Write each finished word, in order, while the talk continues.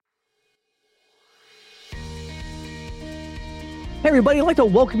everybody, I'd like to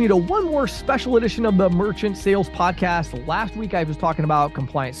welcome you to one more special edition of the Merchant Sales Podcast. Last week, I was talking about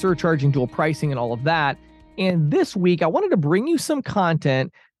compliant surcharging, dual pricing, and all of that. And this week, I wanted to bring you some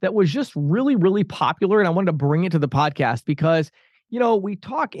content that was just really, really popular. And I wanted to bring it to the podcast because, we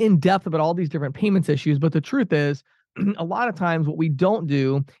talk in depth about all these different payments issues. But the truth is, a lot of times what we don't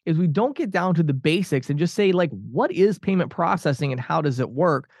do is we don't get down to the basics and just say, like, what is payment processing and how does it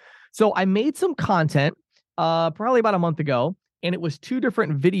work? So I made some content probably about a month ago. And it was two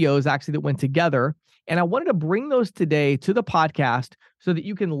different videos actually that went together. And I wanted to bring those today to the podcast so that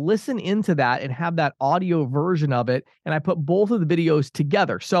you can listen into that and have that audio version of it. And I put both of the videos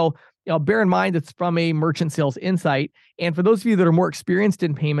together. So, bear in mind, it's from a Merchant Sales Insight. And for those of you that are more experienced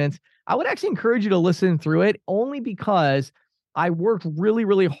in payments, I would actually encourage you to listen through it only because I worked really,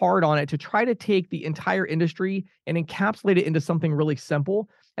 really hard on it to try to take the entire industry and encapsulate it into something really simple.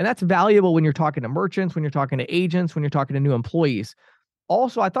 And that's valuable when you're talking to merchants, when you're talking to agents, when you're talking to new employees.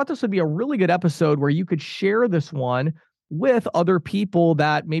 Also, I thought this would be a really good episode where you could share this one with other people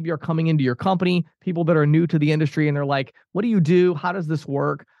that maybe are coming into your company, people that are new to the industry, and they're like, what do you do? How does this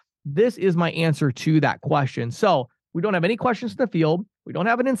work? This is my answer to that question. So we don't have any questions in the field. We don't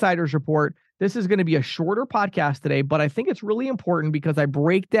have an insider's report. This is going to be a shorter podcast today, but I think it's really important because I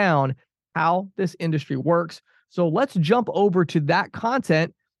break down how this industry works. So let's jump over to that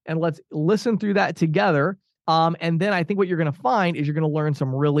content and let's listen through that together. And then I think what you're going to find is you're going to learn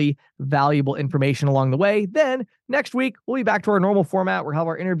some really valuable information along the way. Then next week, we'll be back to our normal format. We'll have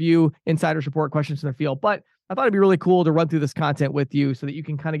our interview, insiders report, questions in the field. But I thought it'd be really cool to run through this content with you so that you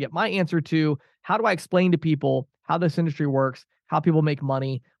can kind of get my answer to how do I explain to people how this industry works, how people make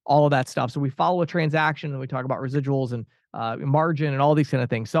money, all of that stuff. So we follow a transaction and we talk about residuals and margin and all these kind of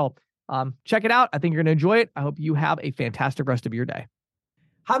things. So check it out. I think you're going to enjoy it. I hope you have a fantastic rest of your day.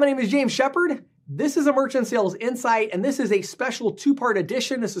 Hi, my name is James Shepard. This is a Merchant Sales Insight, and this is a special two-part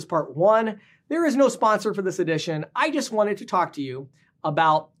edition. This is part one. There is no sponsor for this edition. I just wanted to talk to you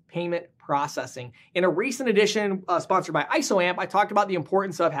about payment processing. In a recent edition sponsored by ISOAMP, I talked about the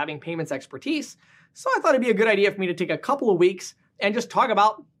importance of having payments expertise. So I thought it'd be a good idea for me to take a couple of weeks and just talk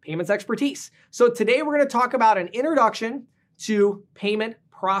about payments expertise. So today we're going to talk about an introduction to payment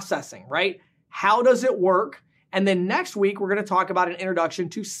processing, right? How does it work? And then next week, we're going to talk about an introduction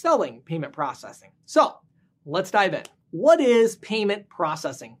to selling payment processing. So let's dive in. What is payment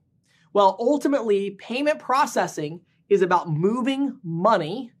processing? Well, ultimately, payment processing is about moving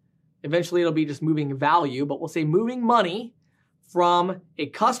money. Eventually, it'll be just moving value, but we'll say moving money from a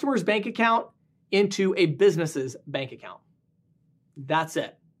customer's bank account into a business's bank account. That's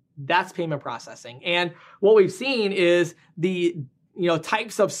it. That's payment processing. And what we've seen is the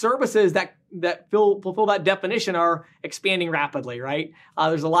types of services that fulfill that definition are expanding rapidly, right?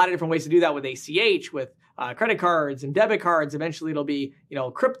 There's a lot of different ways to do that with ACH, with credit cards and debit cards. Eventually, it'll be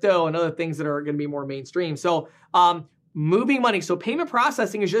crypto and other things that are going to be more mainstream. So moving money. So payment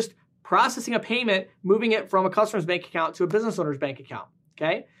processing is just processing a payment, moving it from a customer's bank account to a business owner's bank account.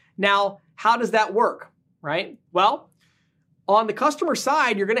 Okay. Now, how does that work, right? Well, on the customer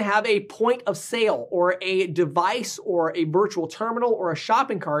side, you're going to have a point of sale or a device or a virtual terminal or a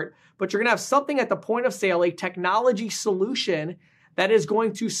shopping cart, but you're going to have something at the point of sale, a technology solution that is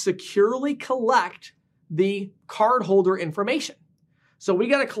going to securely collect the cardholder information. So we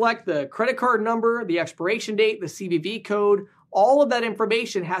got to collect the credit card number, the expiration date, the CVV code. All of that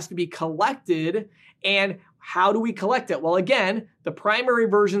information has to be collected. And how do we collect it? Well, again, the primary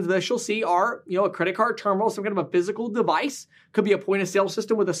versions of this you'll see are, a credit card terminal, some kind of a physical device. Could be a point of sale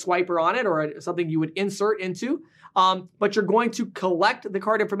system with a swiper on it or something you would insert into. But you're going to collect the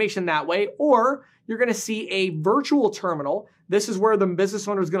card information that way, or you're going to see a virtual terminal. This is where the business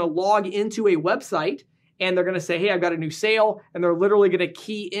owner is going to log into a website and they're going to say, hey, I've got a new sale. And they're literally going to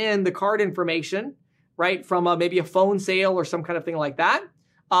key in the card information, right, from maybe a phone sale or some kind of thing like that.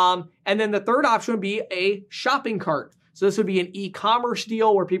 And then the third option would be a shopping cart. So this would be an e-commerce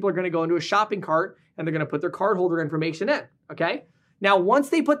deal where people are going to go into a shopping cart and they're going to put their cardholder information in. Okay. Now, once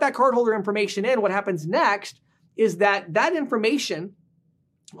they put that cardholder information in, what happens next is that information,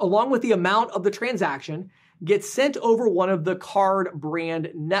 along with the amount of the transaction, gets sent over one of the card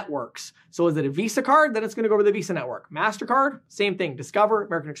brand networks. So is it a Visa card? Then it's going to go over the Visa network. MasterCard, same thing. Discover,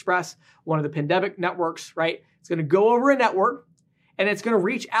 American Express, one of the pandemic networks, right? It's going to go over a network. And it's going to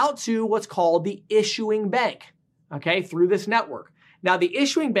reach out to what's called the issuing bank, okay, through this network. Now, the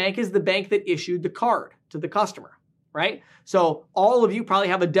issuing bank is the bank that issued the card to the customer, right? So all of you probably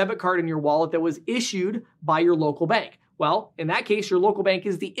have a debit card in your wallet that was issued by your local bank. Well, in that case, your local bank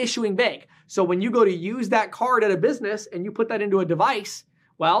is the issuing bank. So when you go to use that card at a business and you put that into a device,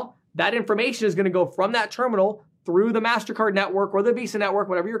 well, that information is going to go from that terminal through the MasterCard network or the Visa network,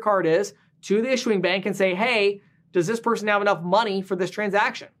 whatever your card is, to the issuing bank and say, hey, does this person have enough money for this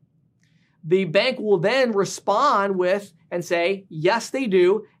transaction? The bank will then respond with and say, yes, they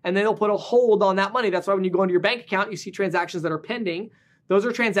do. And then they'll put a hold on that money. That's why when you go into your bank account, you see transactions that are pending. Those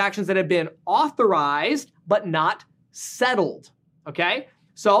are transactions that have been authorized, but not settled. Okay?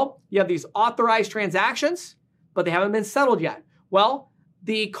 So you have these authorized transactions, but they haven't been settled yet. Well,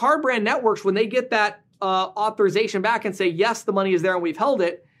 the card brand networks, when they get that authorization back and say, yes, the money is there and we've held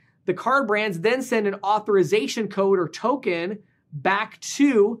it, the card brands then send an authorization code or token back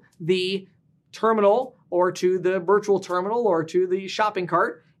to the terminal or to the virtual terminal or to the shopping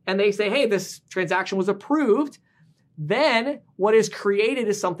cart. And they say, hey, this transaction was approved. Then what is created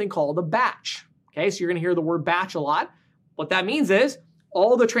is something called a batch. Okay, so you're going to hear the word batch a lot. What that means is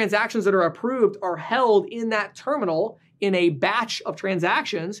all the transactions that are approved are held in that terminal in a batch of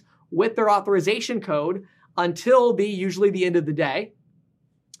transactions with their authorization code until usually the end of the day.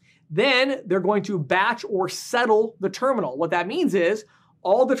 Then they're going to batch or settle the terminal. What that means is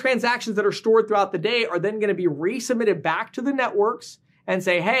all the transactions that are stored throughout the day are then going to be resubmitted back to the networks and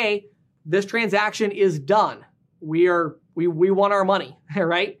say, hey, this transaction is done. We want our money,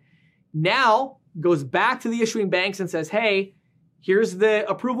 right? Now goes back to the issuing banks and says, hey, here's the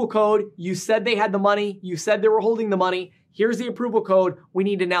approval code. You said they had the money. You said they were holding the money. Here's the approval code. We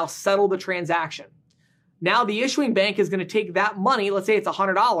need to now settle the transaction. Now the issuing bank is going to take that money. Let's say it's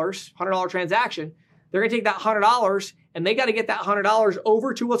 $100 transaction. They're going to take that $100 and they got to get that $100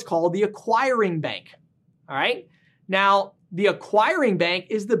 over to what's called the acquiring bank. All right. Now the acquiring bank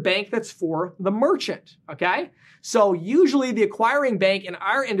is the bank that's for the merchant. Okay. So usually the acquiring bank in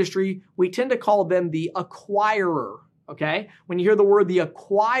our industry, we tend to call them the acquirer. Okay. When you hear the word the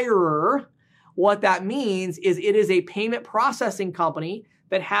acquirer, what that means is it is a payment processing company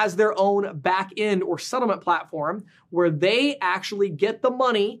that has their own back end or settlement platform where they actually get the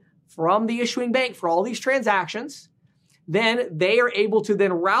money from the issuing bank for all these transactions. Then they are able to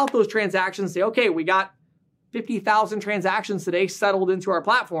then route those transactions and say, okay, we got 50,000 transactions today settled into our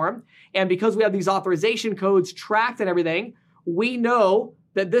platform. And because we have these authorization codes tracked and everything, we know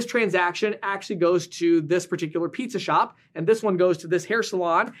that this transaction actually goes to this particular pizza shop, and this one goes to this hair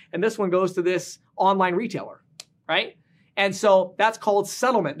salon, and this one goes to this online retailer, right? And so that's called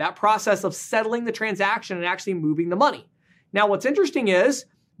settlement, that process of settling the transaction and actually moving the money. Now, what's interesting is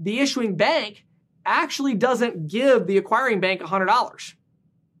the issuing bank actually doesn't give the acquiring bank $100.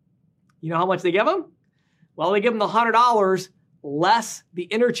 You know how much they give them? Well, they give them the $100 less the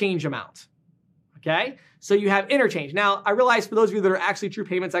interchange amount. Okay? So you have interchange. Now, I realize for those of you that are actually true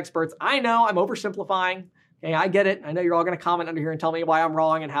payments experts, I know I'm oversimplifying. Okay, I get it. I know you're all going to comment under here and tell me why I'm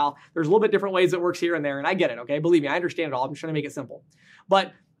wrong and how there's a little bit different ways it works here and there. And I get it. Okay, believe me, I understand it all. I'm just trying to make it simple.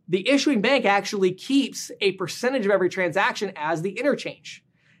 But the issuing bank actually keeps a percentage of every transaction as the interchange.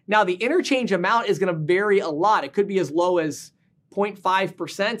 Now, the interchange amount is going to vary a lot. It could be as low as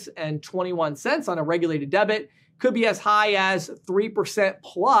 0.5% and 21 cents on a regulated debit. Could be as high as 3%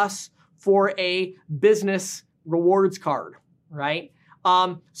 plus for a business rewards card, right?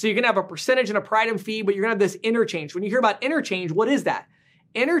 So you're going to have a percentage and a per item fee, but you're going to have this interchange. When you hear about interchange, what is that?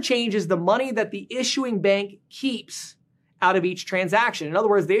 Interchange is the money that the issuing bank keeps out of each transaction. In other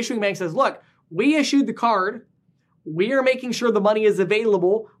words, the issuing bank says, look, we issued the card. We are making sure the money is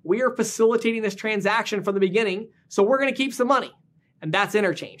available. We are facilitating this transaction from the beginning. So we're going to keep some money. And that's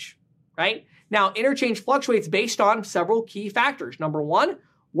interchange, right? Now, interchange fluctuates based on several key factors. Number one,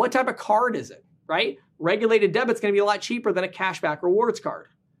 what type of card is it, right? Regulated debit's going to be a lot cheaper than a cashback rewards card,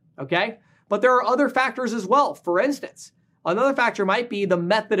 okay? But there are other factors as well. For instance, another factor might be the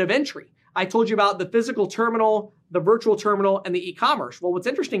method of entry. I told you about the physical terminal, the virtual terminal, and the e-commerce. Well, what's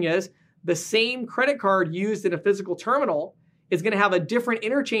interesting is the same credit card used in a physical terminal is going to have a different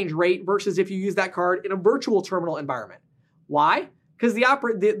interchange rate versus if you use that card in a virtual terminal environment. Why? Because the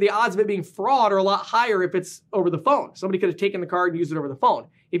odds of it being fraud are a lot higher if it's over the phone. Somebody could have taken the card and used it over the phone.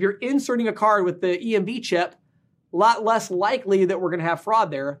 If you're inserting a card with the EMV chip, a lot less likely that we're going to have fraud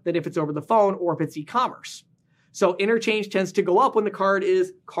there than if it's over the phone or if it's e-commerce. So interchange tends to go up when the card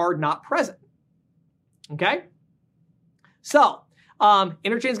is card not present. Okay? So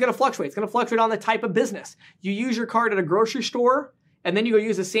interchange is going to fluctuate. It's going to fluctuate on the type of business. You use your card at a grocery store, and then you go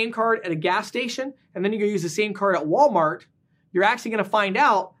use the same card at a gas station, and then you go use the same card at Walmart. You're actually going to find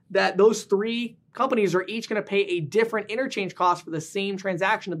out that those three companies are each going to pay a different interchange cost for the same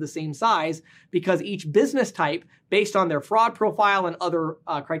transaction of the same size because each business type, based on their fraud profile and other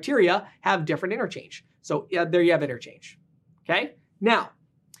criteria, have different interchange. So there you have interchange. Okay? Now,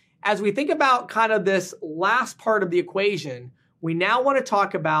 as we think about kind of this last part of the equation, we now want to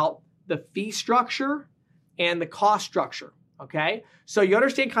talk about the fee structure and the cost structure, okay? So you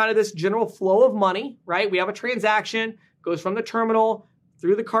understand kind of this general flow of money, right? We have a transaction, goes from the terminal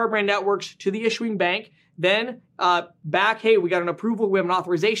through the card brand networks to the issuing bank, then back, hey, we got an approval, we have an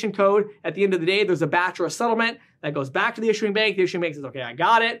authorization code. At the end of the day, there's a batch or a settlement that goes back to the issuing bank. The issuing bank says, okay, I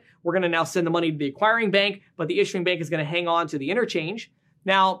got it. We're going to now send the money to the acquiring bank, but the issuing bank is going to hang on to the interchange.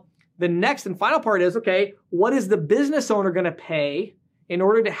 Now, the next and final part is, okay, what is the business owner going to pay in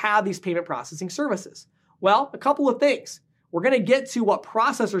order to have these payment processing services? Well, a couple of things. We're going to get to what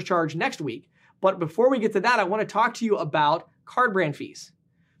processors charge next week. But before we get to that, I want to talk to you about card brand fees.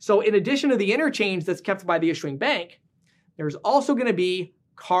 So in addition to the interchange that's kept by the issuing bank, there's also going to be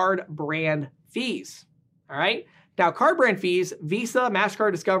card brand fees. All right. Now, card brand fees, Visa,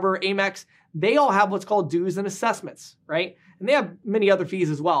 MasterCard, Discover, Amex, they all have what's called dues and assessments, right? And they have many other fees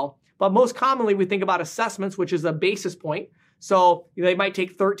as well. But most commonly, we think about assessments, which is a basis point. So they might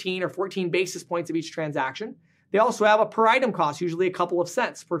take 13 or 14 basis points of each transaction. They also have a per item cost, usually a couple of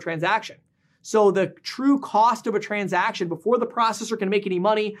cents per transaction. So the true cost of a transaction before the processor can make any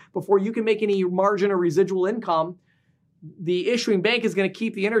money, before you can make any margin or residual income, the issuing bank is going to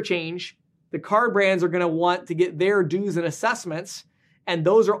keep the interchange. The card brands are going to want to get their dues and assessments, and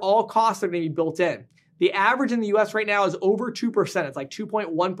those are all costs that are going to be built in. The average in the US right now is over 2%. It's like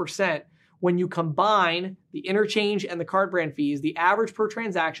 2.1%. When you combine the interchange and the card brand fees, the average per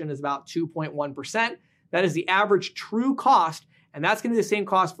transaction is about 2.1%. That is the average true cost, and that's going to be the same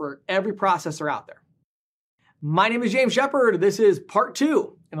cost for every processor out there. My name is James Shepard. This is part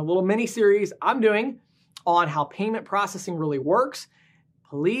 2 in a little mini series I'm doing on how payment processing really works.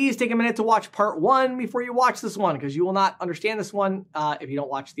 Please take a minute to watch part 1 before you watch this one, because you will not understand this one if you don't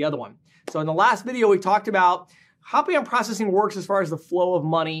watch the other one. So in the last video, we talked about how payment processing works as far as the flow of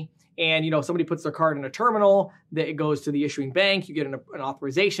money. And, somebody puts their card in a terminal, that it goes to the issuing bank, you get an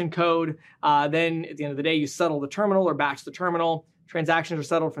authorization code. Then at the end of the day, you settle the terminal or batch the terminal. Transactions are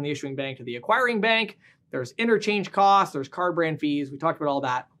settled from the issuing bank to the acquiring bank. There's interchange costs, there's card brand fees. We talked about all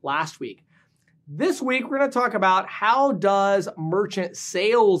that last week. This week, we're going to talk about how does merchant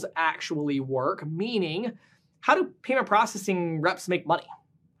sales actually work, meaning how do payment processing reps make money?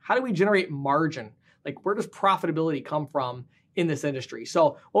 How do we generate margin? Like, where does profitability come from in this industry?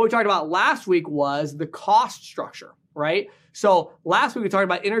 So what we talked about last week was the cost structure, right? So last week we talked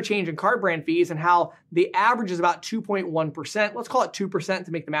about interchange and card brand fees and how the average is about 2.1%. Let's call it 2%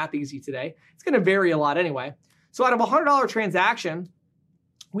 to make the math easy today. It's going to vary a lot anyway. So out of a $100 transaction,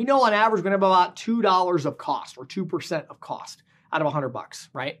 we know on average we're going to have about $2 of cost, or 2% of cost out of $100,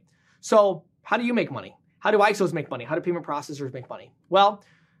 right? So how do you make money? How do ISOs make money? How do payment processors make money? Well,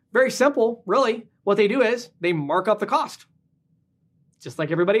 very simple, really. What they do is they mark up the cost, just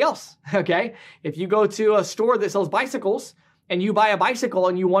like everybody else, okay? If you go to a store that sells bicycles and you buy a bicycle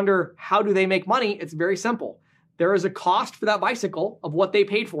and you wonder, how do they make money? It's very simple. There is a cost for that bicycle of what they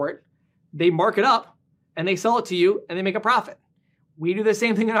paid for it. They mark it up and they sell it to you and they make a profit. We do the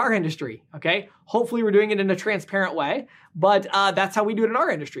same thing in our industry, okay? Hopefully we're doing it in a transparent way, but that's how we do it in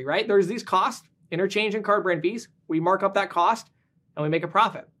our industry, right? There's these costs, interchange and card brand fees. We mark up that cost and we make a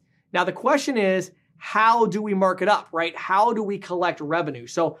profit. Now the question is, how do we mark it up, right? How do we collect revenue?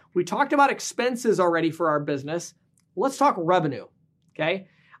 So we talked about expenses already for our business. Let's talk revenue, okay?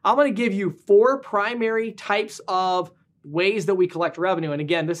 I'm going to give you 4 primary types of ways that we collect revenue. And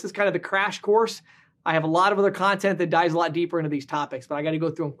again, this is kind of the crash course. I have a lot of other content that dives a lot deeper into these topics, but I got to go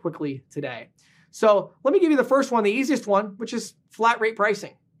through them quickly today. So let me give you the first one, the easiest one, which is flat rate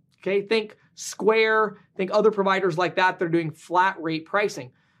pricing, okay? Think Square, think other providers like that that are doing flat rate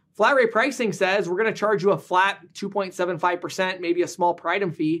pricing. Flat rate pricing says we're going to charge you a flat 2.75%, maybe a small per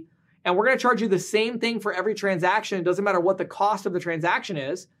item fee, and we're going to charge you the same thing for every transaction. It doesn't matter what the cost of the transaction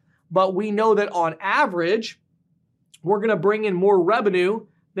is, but we know that on average, we're going to bring in more revenue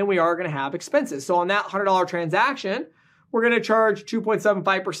than we are going to have expenses. So on that $100 transaction, we're going to charge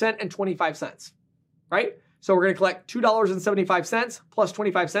 2.75% and 25 cents, right? So we're going to collect $2.75 plus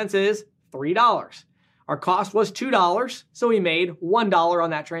 25 cents is $3. Our cost was $2, so we made $1 on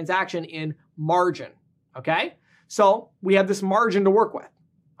that transaction in margin, okay? So we have this margin to work with,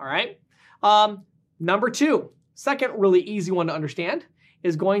 all right? Number 2, second really easy one to understand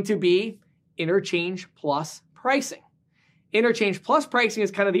is going to be interchange plus pricing. Interchange plus pricing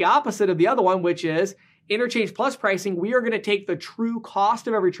is kind of the opposite of the other one, which is interchange plus pricing. We are going to take the true cost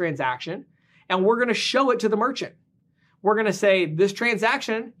of every transaction and we're going to show it to the merchant. We're going to say, this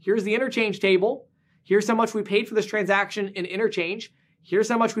transaction, here's the interchange table. Here's how much we paid for this transaction in interchange. Here's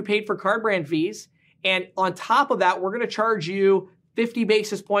how much we paid for card brand fees. And on top of that, we're going to charge you 50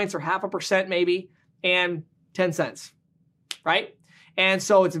 basis points or 0.5% maybe and 10 cents, right? And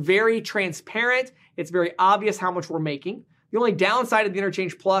so it's very transparent. It's very obvious how much we're making. The only downside of the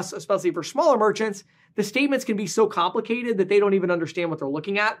Interchange Plus, especially for smaller merchants, the statements can be so complicated that they don't even understand what they're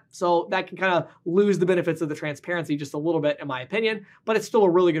looking at. So that can kind of lose the benefits of the transparency just a little bit, in my opinion, but it's still a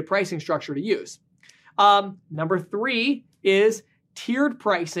really good pricing structure to use. Number 3 is tiered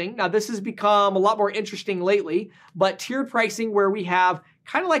pricing. Now, this has become a lot more interesting lately, but tiered pricing where we have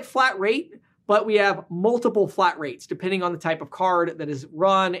kind of like flat rate, but we have multiple flat rates depending on the type of card that is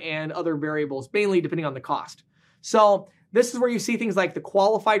run and other variables, mainly depending on the cost. So this is where you see things like the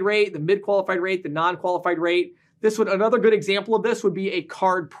qualified rate, the mid-qualified rate, the non-qualified rate. Another good example of this would be a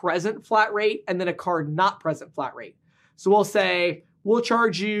card present flat rate and then a card not present flat rate. So we'll say, we'll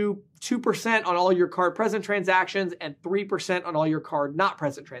charge you 2% on all your card present transactions and 3% on all your card not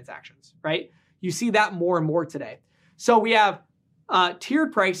present transactions, right? You see that more and more today. So we have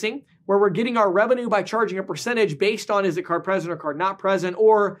tiered pricing where we're getting our revenue by charging a percentage based on is it card present or card not present,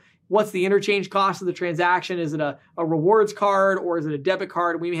 or what's the interchange cost of the transaction? Is it a rewards card or is it a debit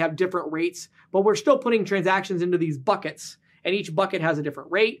card? We may have different rates, but we're still putting transactions into these buckets, and each bucket has a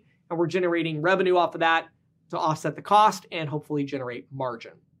different rate, and we're generating revenue off of that to offset the cost and hopefully generate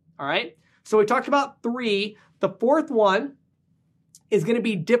margin. All right. So we talked about 3. The 4th one is going to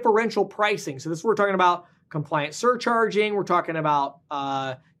be differential pricing. So this is we're talking about compliant surcharging. We're talking about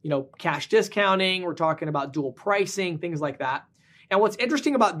cash discounting. We're talking about dual pricing, things like that. And what's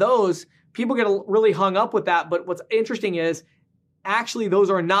interesting about those, people get really hung up with that. But what's interesting is actually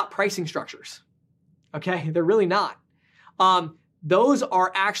those are not pricing structures. Okay, they're really not. Those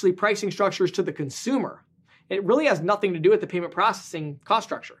are actually pricing structures to the consumer. It really has nothing to do with the payment processing cost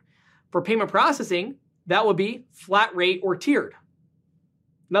structure. For payment processing, that would be flat rate or tiered.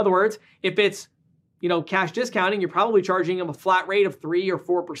 In other words, if it's cash discounting, you're probably charging them a flat rate of 3 or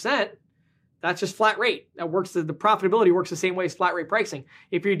 4%. That's just flat rate. That works. The profitability works the same way as flat rate pricing.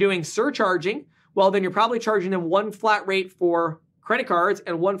 If you're doing surcharging, well, then you're probably charging them one flat rate for credit cards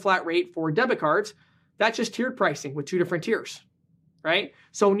and one flat rate for debit cards. That's just tiered pricing with 2 different tiers, right?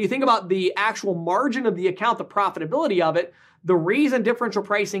 So when you think about the actual margin of the account, the profitability of it, the reason differential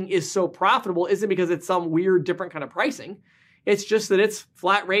pricing is so profitable isn't because it's some weird different kind of pricing. It's just that it's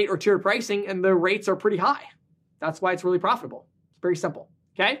flat rate or tiered pricing and the rates are pretty high. That's why it's really profitable. It's very simple,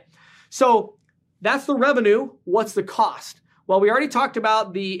 okay? So that's the revenue. What's the cost? Well, we already talked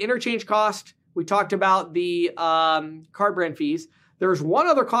about the interchange cost. We talked about the card brand fees. There's one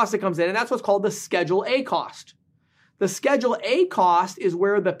other cost that comes in, and that's what's called the Schedule A cost. The Schedule A cost is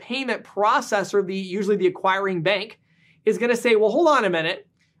where the payment processor, usually the acquiring bank, is going to say, well, hold on a minute.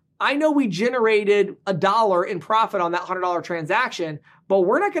 I know we generated $1 in profit on that $100 transaction, but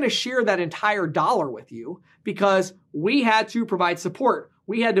we're not going to share that entire dollar with you because we had to provide support.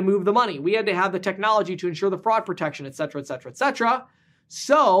 We had to move the money. We had to have the technology to ensure the fraud protection, et cetera, et cetera, et cetera.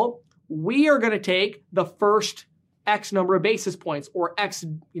 So we are going to take the first X number of basis points or X,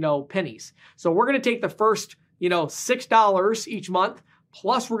 pennies. So we're going to take the first, $6 each month,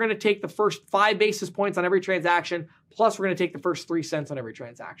 plus we're going to take the first 5 basis points on every transaction, plus we're going to take the first 3 cents on every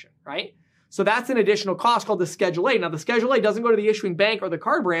transaction, right? So that's an additional cost called the Schedule A. Now, the Schedule A doesn't go to the issuing bank or the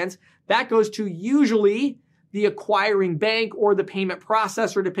card brands. That goes to usually the acquiring bank or the payment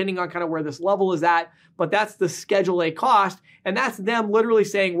processor, depending on kind of where this level is at. But that's the Schedule A cost. And that's them literally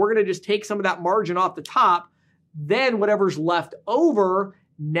saying, we're going to just take some of that margin off the top. Then whatever's left over,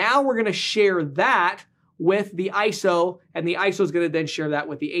 now we're going to share that with the ISO, and the ISO is going to then share that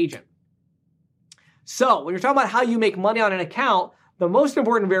with the agent. So when you're talking about how you make money on an account, the most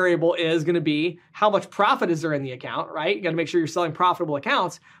important variable is going to be how much profit is there in the account, right? You got to make sure you're selling profitable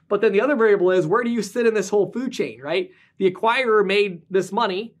accounts. But then the other variable is where do you sit in this whole food chain, right? The acquirer made this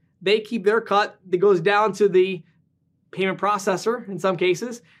money. They keep their cut. That goes down to the payment processor in some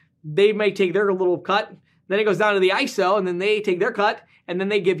cases. They may take their little cut. Then it goes down to the ISO, and then they take their cut, and then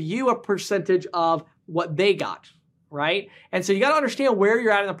they give you a percentage of what they got, right? And so you got to understand where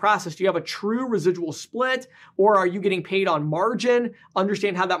you're at in the process. Do you have a true residual split, or are you getting paid on margin?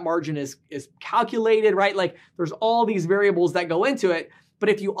 Understand how that margin is calculated, right? Like there's all these variables that go into it. But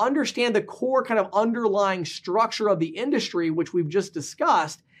if you understand the core kind of underlying structure of the industry, which we've just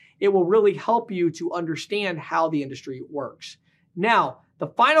discussed, it will really help you to understand how the industry works. Now, the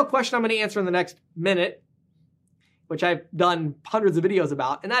final question I'm going to answer in the next minute, which I've done hundreds of videos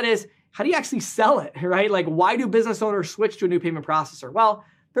about, and that is, how do you actually sell it, right? Like, why do business owners switch to a new payment processor? Well,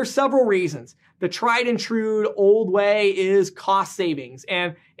 there's several reasons. The tried and true old way is cost savings.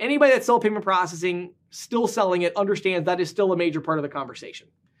 And anybody that's still payment processing, still selling it, understands that is still a major part of the conversation.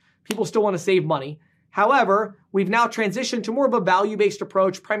 People still want to save money. However, we've now transitioned to more of a value-based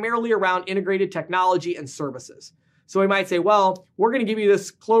approach, primarily around integrated technology and services. So we might say, well, we're going to give you this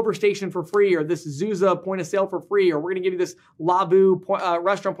Clover station for free, or this Zuza point of sale for free, or we're going to give you this Labu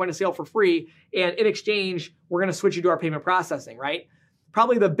restaurant point of sale for free. And in exchange, we're going to switch you to our payment processing, right?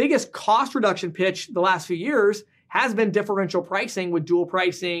 Probably the biggest cost reduction pitch the last few years has been differential pricing with dual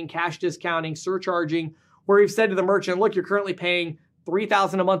pricing, cash discounting, surcharging, where we've said to the merchant, look, you're currently paying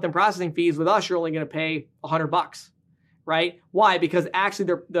 $3,000 a month in processing fees. With us, you're only going to pay $100, right? Why? Because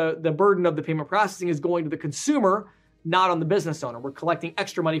actually the burden of the payment processing is going to the consumer, not on the business owner. We're collecting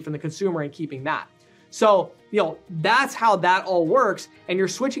extra money from the consumer and keeping that. So, that's how that all works. And you're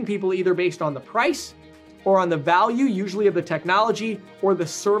switching people either based on the price or on the value, usually of the technology or the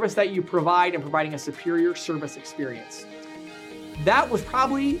service that you provide, and providing a superior service experience. That was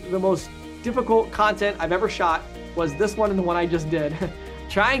probably the most difficult content I've ever shot, was this one and the one I just did.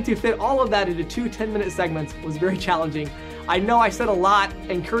 Trying to fit all of that into 2 10-minute segments was very challenging. I know I said a lot.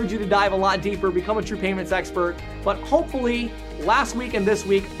 I encourage you to dive a lot deeper, become a true payments expert, but hopefully last week and this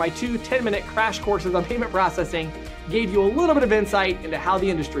week, my 2 10-minute crash courses on payment processing gave you a little bit of insight into how the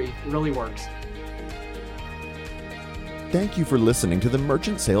industry really works. Thank you for listening to the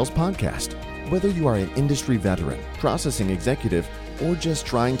Merchant Sales Podcast. Whether you are an industry veteran, processing executive, or just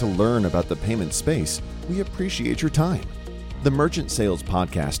trying to learn about the payment space, we appreciate your time. The Merchant Sales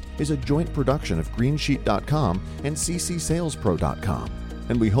Podcast is a joint production of Greensheet.com and ccsalespro.com,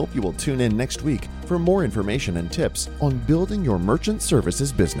 and we hope you will tune in next week for more information and tips on building your merchant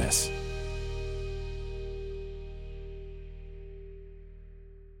services business.